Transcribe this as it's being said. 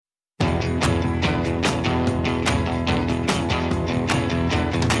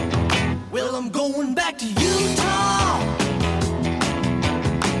I'm going back to Utah.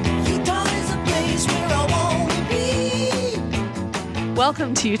 Utah is a place where I want to be.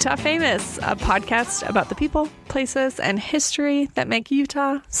 Welcome to Utah Famous, a podcast about the people, places, and history that make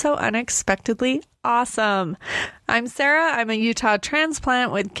Utah so unexpectedly awesome. I'm Sarah. I'm a Utah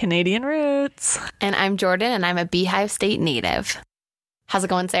transplant with Canadian roots. And I'm Jordan, and I'm a Beehive State native. How's it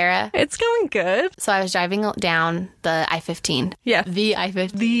going, Sarah? It's going good. So I was driving down the I-15. Yeah. The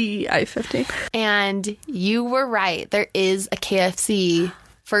I-15. The I-15. And you were right. There is a KFC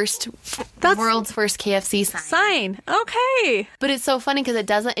world's first KFC sign. Okay. But it's so funny because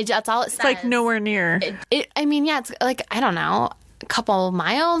that's all it says. It's like nowhere near. It's like, I don't know, a couple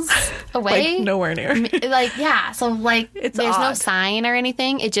miles away. Like nowhere near. So it's there's no odd. sign or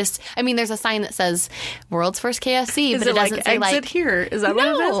anything. There's a sign that says world's first KFC, Is but it it doesn't like say exit here? Is that what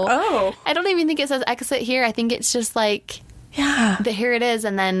it is? No. Oh. I don't even think it says exit here. I think it's just like, Yeah. here it is,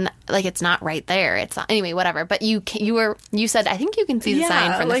 and then it's not right there. It's not, anyway, whatever. But you said I think you can see the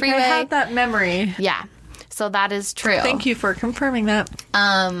sign from the freeway. I had that memory. Yeah, so that is true. Thank you for confirming that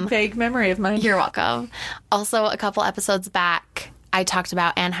vague memory of mine. You're welcome. Also, a couple episodes back, I talked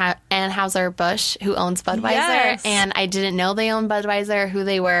about Anheuser-Busch, who owns Budweiser, Yes. and I didn't know they owned Budweiser, who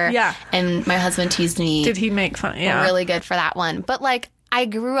they were. Yeah. And my husband teased me. Did he make fun? Yeah. Really good for that one. But I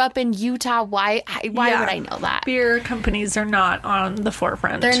grew up in Utah. Why would I know that? Beer companies are not on the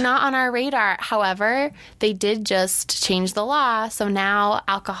forefront. They're not on our radar. However, they did just change the law. So now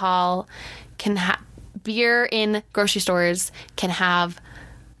alcohol can beer in grocery stores can have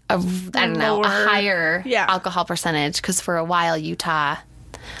a higher alcohol percentage. Because for a while, Utah,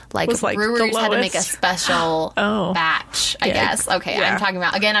 Was like brewers the had to make a lowest. special batch, I guess. Okay, Yeah. I'm talking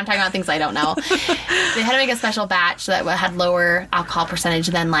about things I don't know. They had to make a special batch that had lower alcohol percentage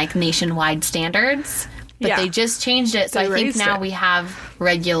than nationwide standards. But Yeah. they just changed it, so They I think raised now it. we have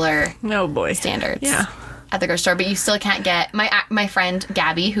regular Oh boy. standards. Yeah. At the grocery store, but you still can't get my friend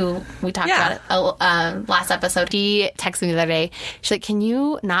Gabby, who we talked Yeah. about last episode. She texted me the other day. She's like, "Can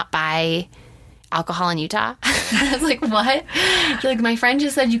you not buy alcohol in Utah?" I was like, "What?" She's like, "My friend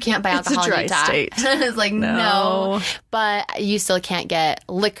just said you can't buy It's a alcohol dry in Utah." state. I was like, No. "No," but you still can't get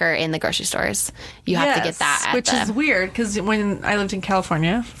liquor in the grocery stores. You have to get that at which is weird because when I lived in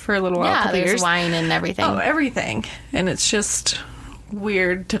California for a little while, a couple there's years, wine and everything. oh, everything, and it's just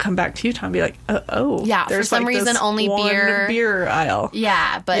weird to come back to Utah and be like, oh, Yeah, for there's some this reason, only one beer aisle.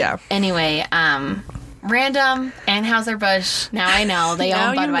 Yeah, but Yeah. Anyway, random Anheuser-Busch. Now I know they Now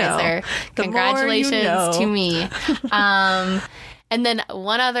own you know. Budweiser. The more Congratulations you know. to me. And then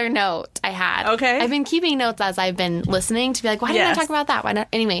one other note I had. Okay. I've been keeping notes as I've been listening to be like, why didn't I Yes. talk about that? Why not?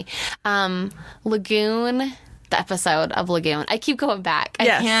 Anyway, Lagoon, the episode of Lagoon. I keep going back. I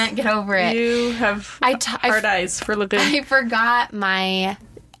Yes. can't get over it. You have hard eyes for Lagoon. I forgot my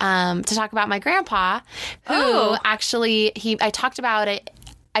to talk about my grandpa, who Oh. actually I talked about it.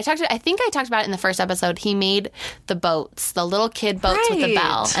 I think I talked about it in the first episode. He made the boats, the little kid boats with the Right.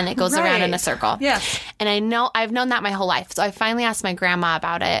 bell, and it goes around in a Right. circle. Yes. And I've known that my whole life. So I finally asked my grandma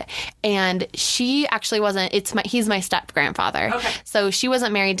about it, and she actually wasn't. He's my step grandfather. Okay. So she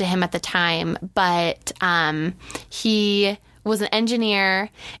wasn't married to him at the time, but he was an engineer,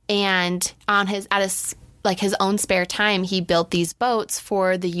 and his own spare time, he built these boats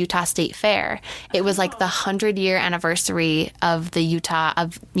for the Utah State Fair. It was the 100-year anniversary of the Utah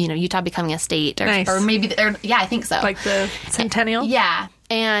becoming a state, Nice. or maybe, I think so. Like the centennial? Yeah,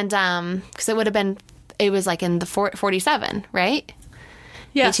 and because it was in the 47, right?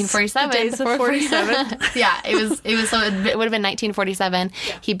 Yes. 1847. The days of 47. Yeah, it was so it would have been 1947.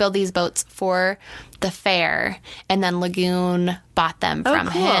 He built these boats for the fair, and then Lagoon bought them from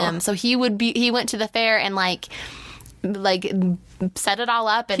cool. him. So he went to the fair and set it all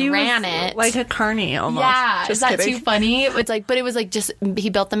up and He ran was it. like a carny almost. Yeah, Just is that kidding. too funny? It's but it was just he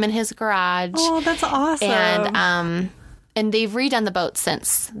built them in his garage. Oh, that's awesome. And they've redone the boats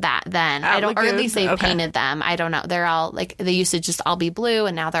since then. At or at Lagoon? least they've Okay. painted them. I don't know. They're all they used to just all be blue,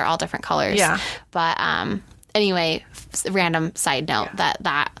 and now they're all different colors. Yeah. But anyway, random side note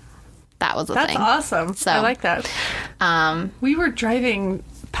that was a That's thing. awesome. So- I like that. We were driving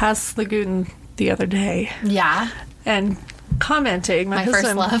past Lagoon the other day Yeah. and commenting. My first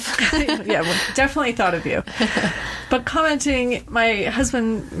husband, love. Yeah, well, definitely thought of you. But commenting, my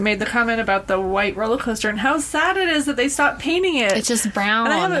husband made the comment about the white roller coaster and how sad it is that they stopped painting it. It's just brown.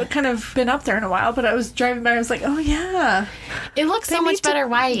 And I haven't kind of been up there in a while, but I was driving by. I was like, oh yeah, It looks so They much need to- better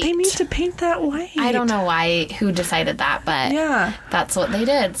white. They need to paint that white. I don't know who decided that, but Yeah. that's what they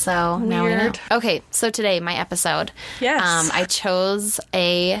did. So now we know. Weird. Okay, so today, my episode. Yes. I chose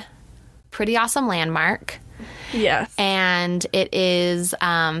a pretty awesome landmark. Yes. and it is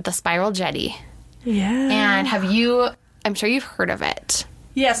the Spiral Jetty. Yeah. And I'm sure you've heard of it.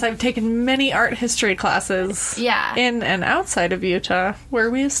 Yes, I've taken many art history classes. Yeah. In and outside of Utah where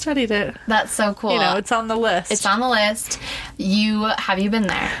we have studied it. That's so cool. You know, it's on the list. It's on the list. Have you been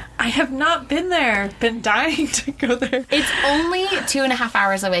there? I have not been there. Been dying to go there. It's only 2.5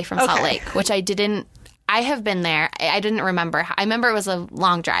 hours away from Salt Okay. Lake, which I have been there. I didn't remember. I remember it was a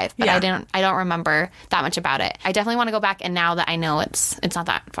long drive, but Yeah. I don't remember that much about it. I definitely want to go back, and now that I know it's not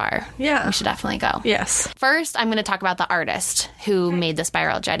that far, Yeah. we should definitely go. Yes. First, I'm going to talk about the artist who made the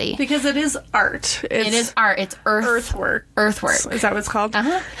Spiral Jetty. Because it is art. It is art. It's earthwork. Earthwork. Is that what it's called?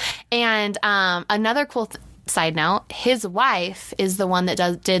 Uh-huh. And another cool side note, his wife is the one that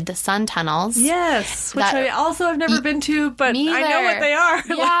did the sun tunnels. Yes. Which That- I also have never been to, but Me I know either. what they are.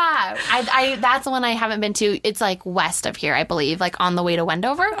 Yeah. I that's the one I haven't been to. It's like west of here, I believe, like on the way to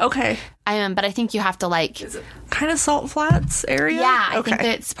Wendover. Okay. But I think you have to like... Is it kind of Salt Flats area? Yeah, I Okay. think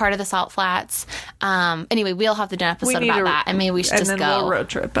that it's part of the Salt Flats. Anyway, we'll have to do an We episode need about to- that, and maybe we should and just then go. we'll road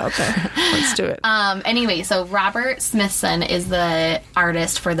trip out there. Let's do it. Anyway, so Robert Smithson is the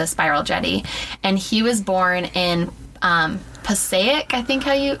artist for the Spiral Jetty, and he was born in Passaic, I think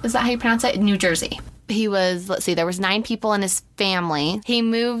is that how you pronounce it? New Jersey. He was, there was 9 people in his family. He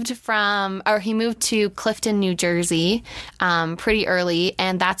moved to Clifton, New Jersey, pretty early,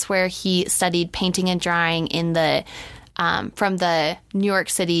 and that's where he studied painting and drawing from the New York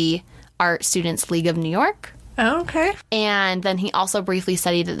City Art Students League of New York. Okay. And then he also briefly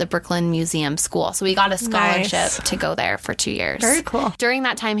studied at the Brooklyn Museum School. So he got a scholarship Nice. to go there for 2 years. Very cool. During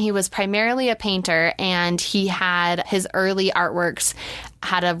that time, he was primarily a painter, and he had his early artworks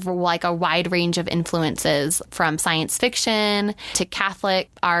had a wide range of influences, from science fiction to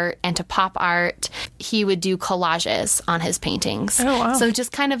Catholic art and to pop art. He would do collages on his paintings. Oh, wow. So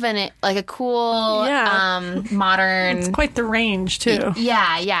just kind of a cool, Yeah. modern. It's quite the range, too.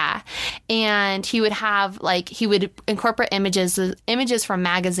 Yeah. And he would have he would incorporate images from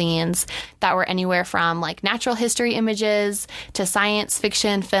magazines that were anywhere from natural history images to science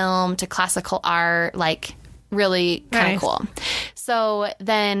fiction film to classical art, really kind Nice. of cool. So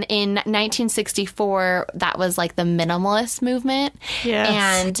then in 1964, that was the minimalist movement. Yes.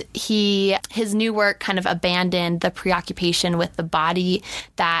 And his new work kind of abandoned the preoccupation with the body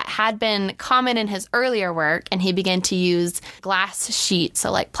that had been common in his earlier work, and he began to use glass sheets,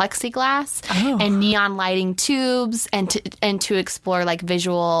 so plexiglass and neon lighting tubes, and to explore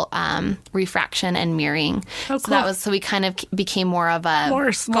visual refraction and mirroring. Oh, So that cool. he kind of became more of a More of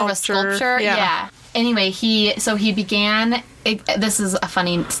a sculpture. sculpture. Yeah. Anyway, he began. This is a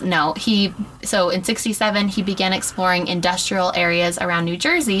funny note. So in '67 he began exploring industrial areas around New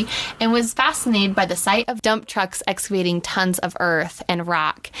Jersey and was fascinated by the sight of dump trucks excavating tons of earth and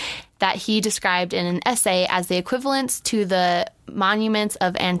rock that he described in an essay as the equivalents to the monuments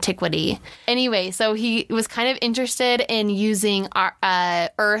of antiquity. Anyway, so he was kind of interested in using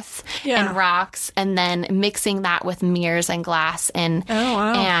earth Yeah. and rocks and then mixing that with mirrors and glass and Oh,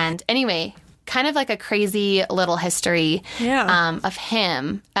 wow. and anyway, kind of a crazy little history Yeah. of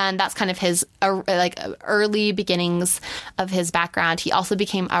him. And that's kind of his early beginnings of his background. He also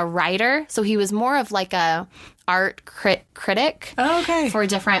became a writer. So he was more of a art critic Okay. for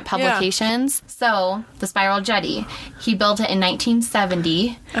different publications. So the Spiral Jetty, he built it in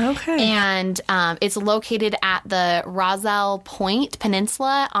 1970. Okay. And it's located at the Roselle Point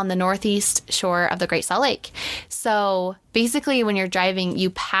Peninsula on the northeast shore of the Great Salt Lake. So basically, when you're driving, you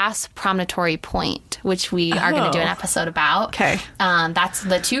pass Promontory Point, which we are going to do an episode about. Okay. That's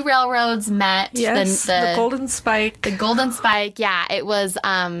the 2 railroads met. Yes. The Golden Spike. The Golden Spike. Yeah, it was.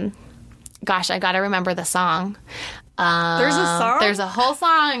 Gosh, I got to remember the song. There's a song? There's a whole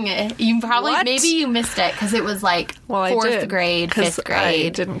song. You probably, What? maybe you missed it because it was Well, I 4th did, grade, 'cause 5th grade. I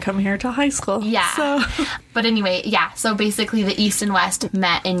didn't come here till high school. Yeah. So. But anyway, yeah. So basically, the East and West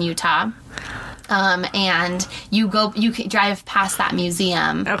met in Utah. And you can drive past that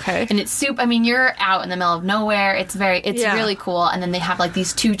museum. Okay. And it's super, you're out in the middle of nowhere. It's Yeah. really cool. And then they have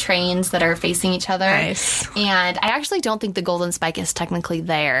these 2 trains that are facing each other. Nice. And I actually don't think the Golden Spike is technically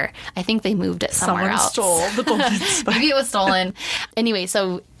there. I think they moved it somewhere Someone else. stole the Golden Spike. Maybe it was stolen. Anyway,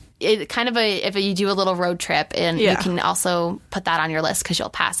 so it kind of if you do a little road trip, and Yeah. you can also put that on your list because you'll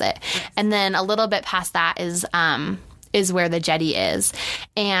pass it. And then a little bit past that is where the jetty is.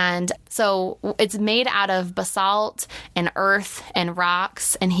 And so it's made out of basalt and earth and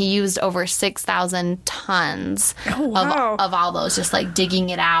rocks, and he used over 6,000 tons Oh, wow. of all those, just digging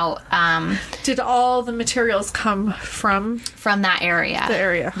it out Did all the materials come from from that area. the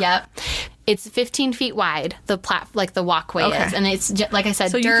area? Yep. It's 15 feet wide, the walkway is. And it's, like I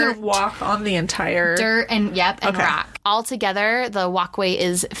said, So dirt. you can walk on the entire... Dirt and Okay. rock. Altogether, the walkway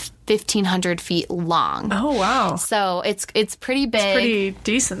is 1,500 feet long. Oh, wow. So it's pretty big. Pretty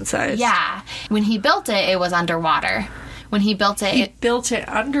decent size. Yeah. When he built it, it was underwater. When he built it, He built it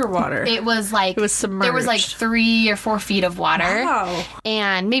underwater. it was like... It was submerged. There was like 3 or 4 feet of water. Wow.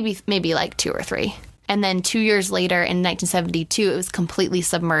 And maybe like 2 or 3. And then 2 years later, in 1972, it was completely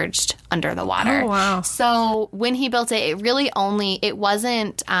submerged under the water. Oh, wow. So when he built it, it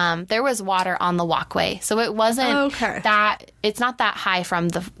wasn't, there was water on the walkway. So it wasn't it's not that high from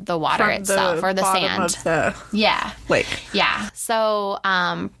the water From itself or the bottom sand. of the Yeah. lake. Yeah. So,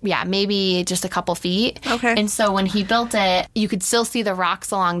 maybe just a couple feet. Okay. And so when he built it, you could still see the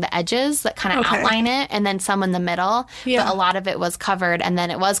rocks along the edges that kind of outline it, and then some in the middle. Yeah. But a lot of it was covered, and then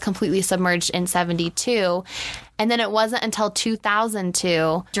it was completely submerged in 72. And then it wasn't until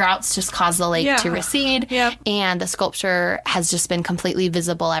 2002, droughts just caused the lake to recede, and the sculpture has just been completely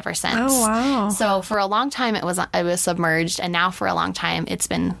visible ever since. Oh, wow. So for a long time, it was submerged, and now for a long time, it's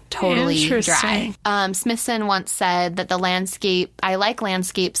been totally dry. Interesting. Smithson once said that I like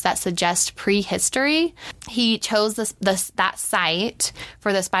landscapes that suggest prehistory. He chose that site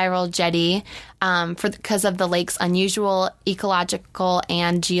for the spiral jetty because of the lake's unusual ecological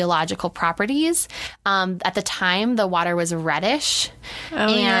and geological properties. At the time, the water was reddish,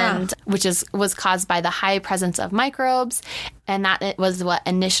 which was caused by the high presence of microbes, and that it was what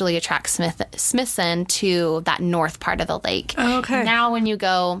initially attracted Smithson to that north part of the lake. Okay. Now when you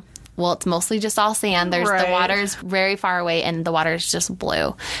go... Well, it's mostly just all sand. The water's very far away, and the water's just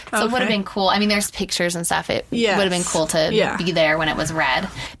blue. So it would have been cool. I mean, there's pictures and stuff. It would have been cool to be there when it was red.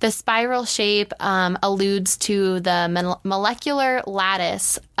 The spiral shape alludes to the molecular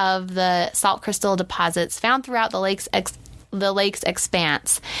lattice of the salt crystal deposits found throughout the lake's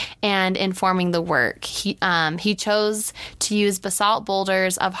expanse, and in forming the work. He chose to use basalt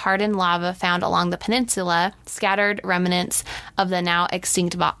boulders of hardened lava found along the peninsula, scattered remnants of the now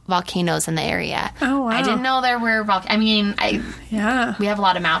extinct volcanoes in the area. Oh, wow. I didn't know there were we have a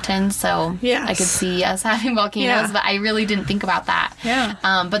lot of mountains, so I could see us having volcanoes, but I really didn't think about that. Yeah.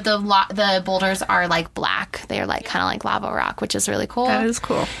 But the boulders are like black. They're like kind of like lava rock, which is really cool. That is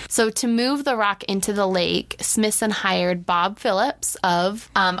cool. So to move the rock into the lake, Smithson hired Bob Phillips of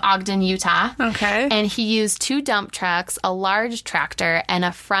Ogden, Utah. Okay. And he used 2 dump trucks, a large tractor, and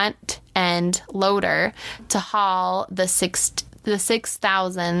a front end loader to haul the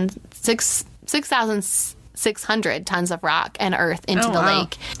 6,600 tons of rock and earth into the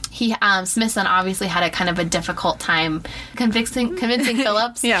lake. Smithson obviously had a kind of a difficult time convincing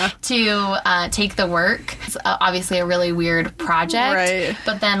Phillips to take the work. It's obviously a really weird project. Right.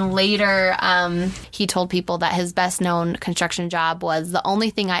 But then later, he told people that his best known construction job was the only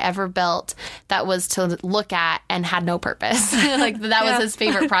thing I ever built that was to look at and had no purpose. Like that was his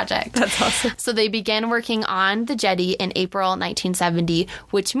favorite project. That's awesome. So they began working on the jetty in April 1970,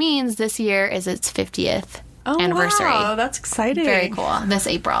 which means this year is its 50th anniversary. Wow, that's exciting. Very cool. This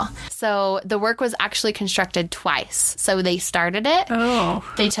April. So the work was actually constructed twice. So they started it. Oh.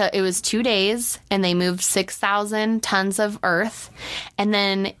 It was 2 days, and they moved 6,000 tons of earth. And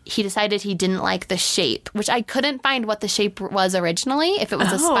then he decided he didn't like the shape, which I couldn't find what the shape was originally. If it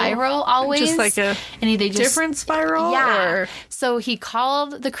was a spiral always. Just like a different spiral? Yeah. Or? So he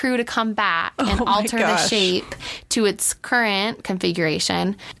called the crew to come back and my alter the shape to its current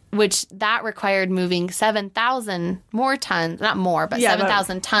configuration, which that required moving 7,000 more tons, not more, but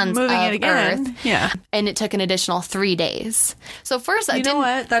 7,000 tons of earth. Yeah. And it took an additional 3 days. So first, You know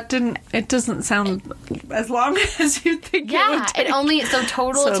what? It doesn't sound as long as you think it would take. It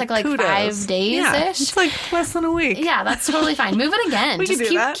took like kudos. 5 days-ish. Yeah, it's like less than a week. Yeah, that's totally fine. Move it again. We Just can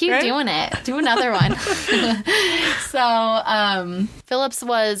do that, keep right? doing it. Do another one. So Phillips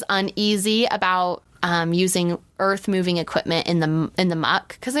was uneasy about using earth-moving equipment in the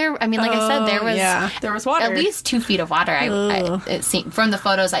muck because there was water, at least 2 feet of water. It seemed from the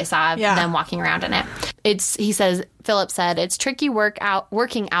photos I saw of them walking around in it. Phillips said it's tricky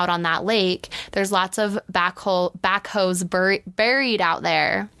working out on that lake. There's lots of backhoes buried out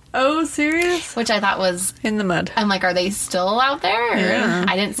there. Oh, serious? Which I thought was... In the mud. I'm like, are they still out there? Yeah.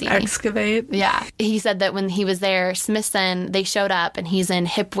 I didn't see any. Excavate. Yeah. He said that when he was there, Smithson, they showed up and he's in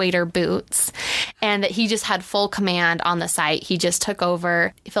hip wader boots and that he just had full command on the site. He just took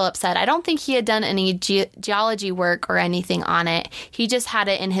over. Phillips said, I don't think he had done any geology work or anything on it. He just had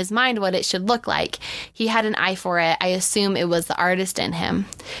it in his mind what it should look like. He had an eye for it. I assume it was the artist in him.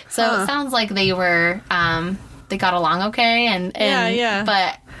 So it sounds like they were... they got along okay,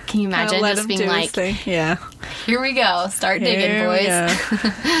 but Can you Kinda imagine let just him being do his like, thing. Yeah. here we go, start digging, Here we boys.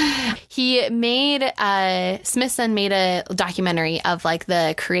 go. He made Smithson made a documentary of like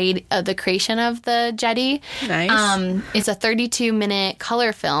the creation of the jetty. Nice. It's a 32-minute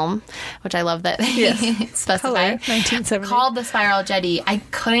color film, which I love that they Yes. specified. Color, 1970. Called The Spiral Jetty.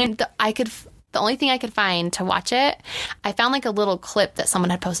 The only thing I could find to watch it, I found like a little clip that someone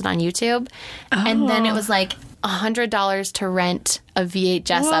had posted on YouTube, and then it was like $100 to rent a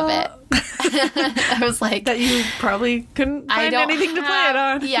VHS of it. I was like, that you probably couldn't find anything to play it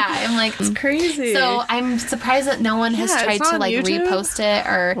on. Yeah, I'm like, It's crazy. so I'm surprised that no one has Yeah, tried it's to on like YouTube? repost it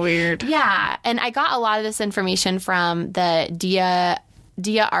or Weird. Yeah, and I got a lot of this information from the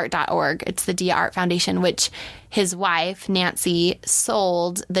diaart.org. It's the Dia Art Foundation, which his wife Nancy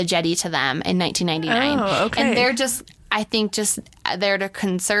sold the jetty to them in 1999. Oh, okay. And they're just, I think, just there to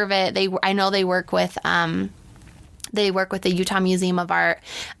conserve it. I know they work with the Utah Museum of Art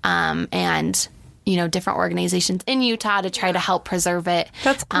and different organizations in Utah to try to help preserve it.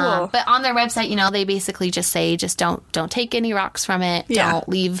 That's cool. But on their website, they basically just say, just don't take any rocks from it. Yeah. Don't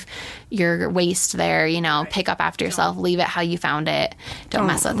leave your waste there. Pick up after yourself. Leave it how you found it. Don't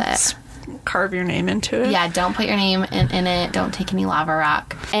mess with it. Carve your name into it. Yeah, don't put your name in it. Don't take any lava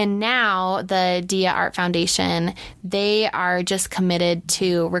rock. And now the Dia Art Foundation, they are just committed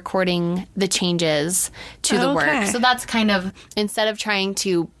to recording the changes to the work. Okay. So that's kind of, instead of trying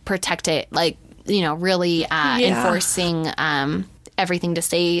to protect it, like, really enforcing everything to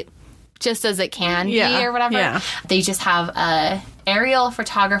stay just as it can be or whatever. Yeah. They just have a aerial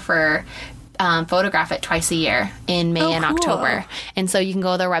photographer photograph it twice a year in May and cool. October. And so you can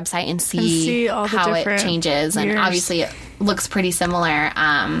go to their website and see all the how it different changes. And years. obviously it looks pretty similar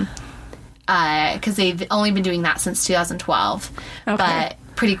because they've only been doing that since 2012. Okay. But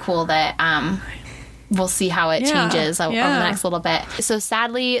pretty cool that we'll see how it changes over the next little bit. So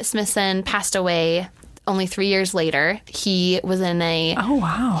sadly, Smithson passed away only 3 years later. He was in a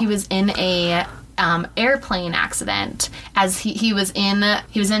he was in a airplane accident as he was in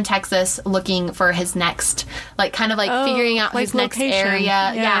Texas looking for his next figuring out like his next location.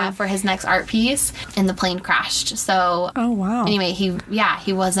 area Yeah. for his next art piece, and the plane crashed. So anyway,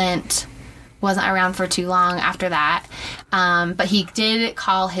 he wasn't around for too long after that, but he did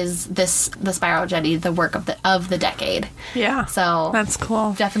call the Spiral Jetty the work of the decade. Yeah. So that's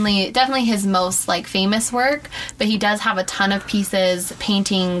cool. Definitely his most famous work, but he does have a ton of pieces,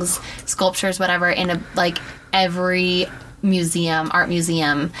 paintings, sculptures, whatever, in every art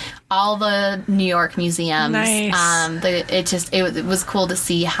museum, all the New York museums. Nice. It was cool to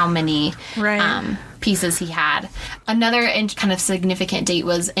see how many pieces he had. Another kind of significant date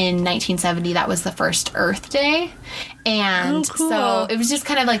was in 1970. That was the first Earth Day, and cool. so it was just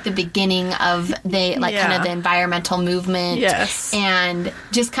kind of like the beginning of kind of the environmental movement. Yes, and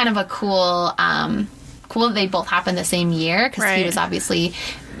just kind of a cool that they both happened the same year, because he was obviously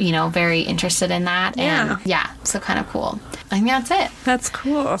very interested in that. And so kind of cool. I think that's it. That's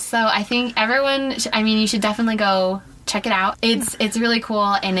cool. So I think everyone, you should definitely go check it out. It's really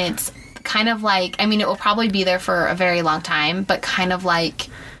cool, and it's kind of like, it will probably be there for a very long time, but kind of like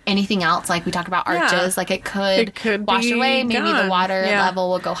anything else, like we talk about arches, like it could wash be away. Maybe gone. the water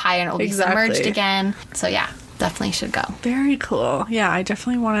level will go higher and it will be submerged again. So definitely should go. Very cool. Yeah, I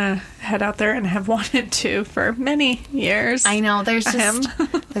definitely want to head out there and have wanted to for many years. I know, there's just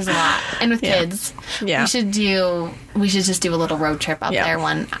there's a lot, and with kids, we should just do a little road trip up there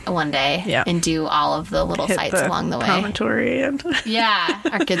one day and do all of the little sites along the way. Promontory and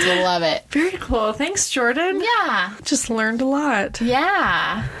our kids will love it. Very cool. Thanks, Jordan. Yeah, just learned a lot.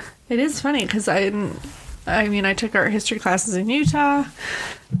 Yeah, it is funny because I took art history classes in Utah,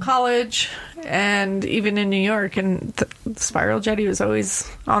 college, and even in New York, and the Spiral Jetty was always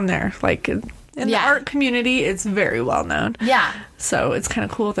on there. Like in the art community, it's very well known. Yeah. So it's kind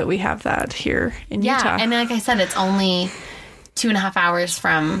of cool that we have that here in Utah. Yeah, and like I said, it's only 2.5 hours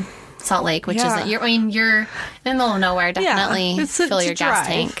from Salt Lake, which isn't. You're in the middle of nowhere. Definitely fill your gas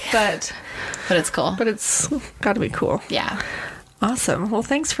tank, but it's cool. But it's got to be cool. Yeah. Awesome. Well,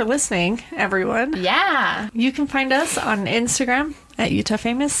 thanks for listening, everyone. Yeah. You can find us on Instagram at Utah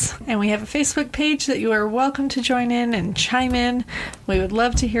Famous, and we have a Facebook page that you are welcome to join in and chime in. We would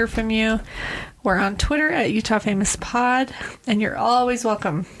love to hear from you. We're on Twitter at Utah Famous Pod, and you're always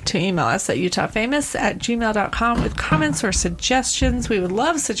welcome to email us at utahfamous@gmail.com with comments or suggestions. We would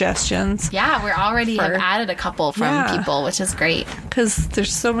love suggestions. Yeah, we're already have added a couple from people, which is great. Because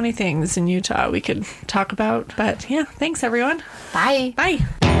there's so many things in Utah we could talk about. But yeah, thanks everyone. Bye. Bye.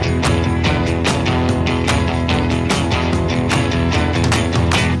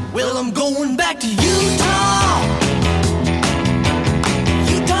 Well, I'm going back to